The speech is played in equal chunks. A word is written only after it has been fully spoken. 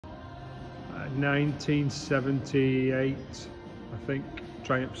1978, I think,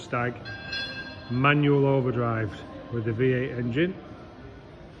 Triumph Stag, manual overdrive with the V8 engine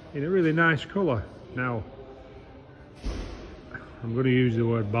in a really nice colour. Now, I'm going to use the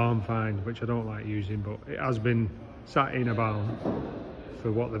word barn find, which I don't like using, but it has been sat in a barn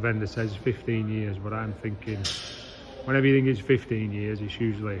for what the vendor says 15 years, but I'm thinking whenever you think it's 15 years, it's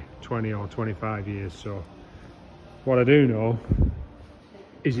usually 20 or 25 years. So what I do know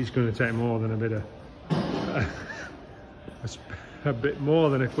is it's going to take more than a bit of a bit more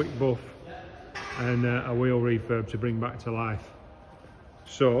than a quick buff and a wheel refurb to bring back to life.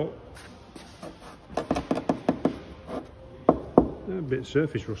 So a bit of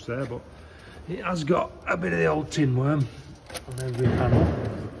surface rust there, but it has got a bit of the old tin worm on every panel.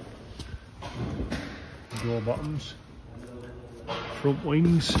 Door bottoms, front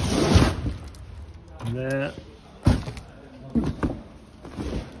wings, and there.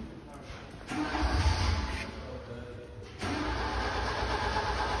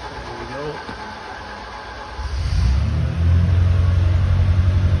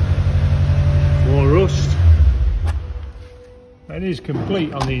 More rust. It is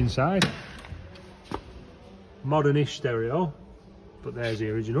complete on the inside. Modern-ish stereo, but there's the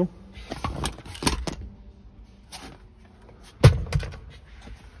original.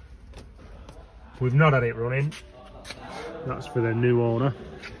 We've not had it running. That's for the new owner.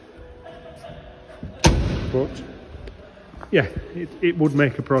 But yeah, it would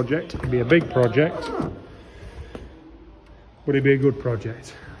make a project. It'd be a big project, but it'd be a good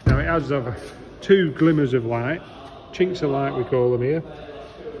project. Now it has two glimmers of light, chinks of light we call them here.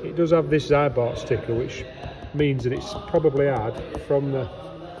 It does have this I bought sticker, which means that it's probably had from the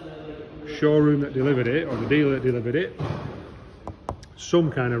showroom that delivered it, or the dealer that delivered it, some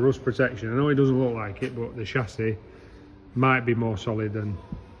kind of rust protection. I know it doesn't look like it, but the chassis might be more solid than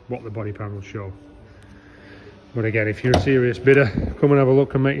what the body panels show. But again, if you're a serious bidder, come and have a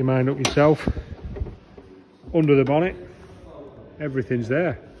look and make your mind up yourself. Under the bonnet, everything's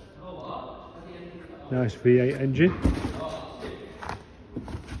there. Nice V8 engine,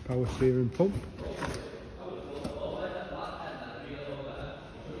 power steering pump.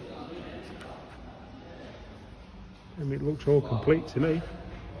 And it looks all complete to me,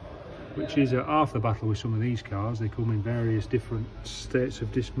 which is half the battle with some of these cars. They come in various different states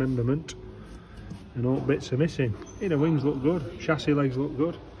of dismemberment and all bits are missing. Inner wings look good, chassis legs look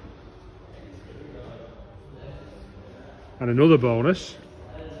good. And another bonus,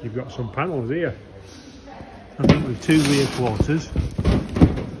 you've got some panels here. I think with two rear quarters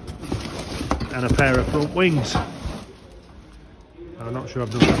and a pair of front wings. I'm not sure I've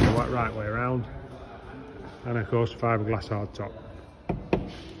done that the right way around. And of course fiberglass hardtop.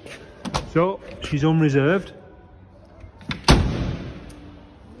 So she's unreserved.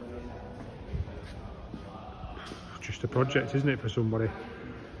 Just a project, isn't it, for somebody?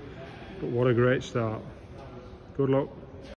 But what a great start. Good luck.